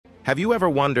Have you ever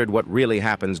wondered what really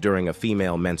happens during a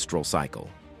female menstrual cycle?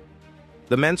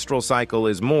 The menstrual cycle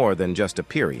is more than just a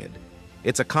period.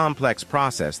 It's a complex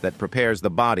process that prepares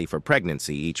the body for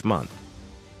pregnancy each month.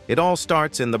 It all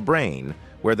starts in the brain,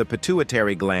 where the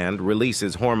pituitary gland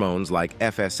releases hormones like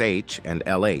FSH and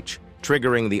LH,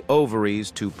 triggering the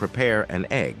ovaries to prepare an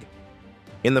egg.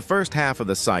 In the first half of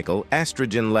the cycle,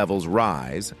 estrogen levels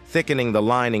rise, thickening the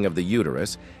lining of the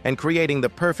uterus and creating the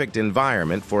perfect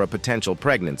environment for a potential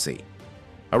pregnancy.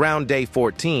 Around day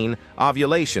 14,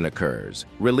 ovulation occurs,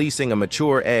 releasing a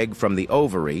mature egg from the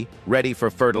ovary, ready for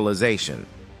fertilization.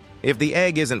 If the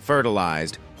egg isn't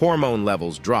fertilized, hormone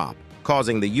levels drop,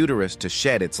 causing the uterus to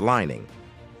shed its lining.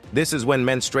 This is when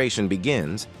menstruation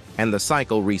begins and the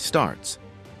cycle restarts.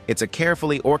 It's a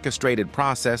carefully orchestrated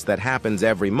process that happens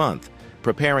every month,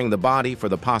 preparing the body for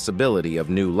the possibility of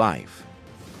new life.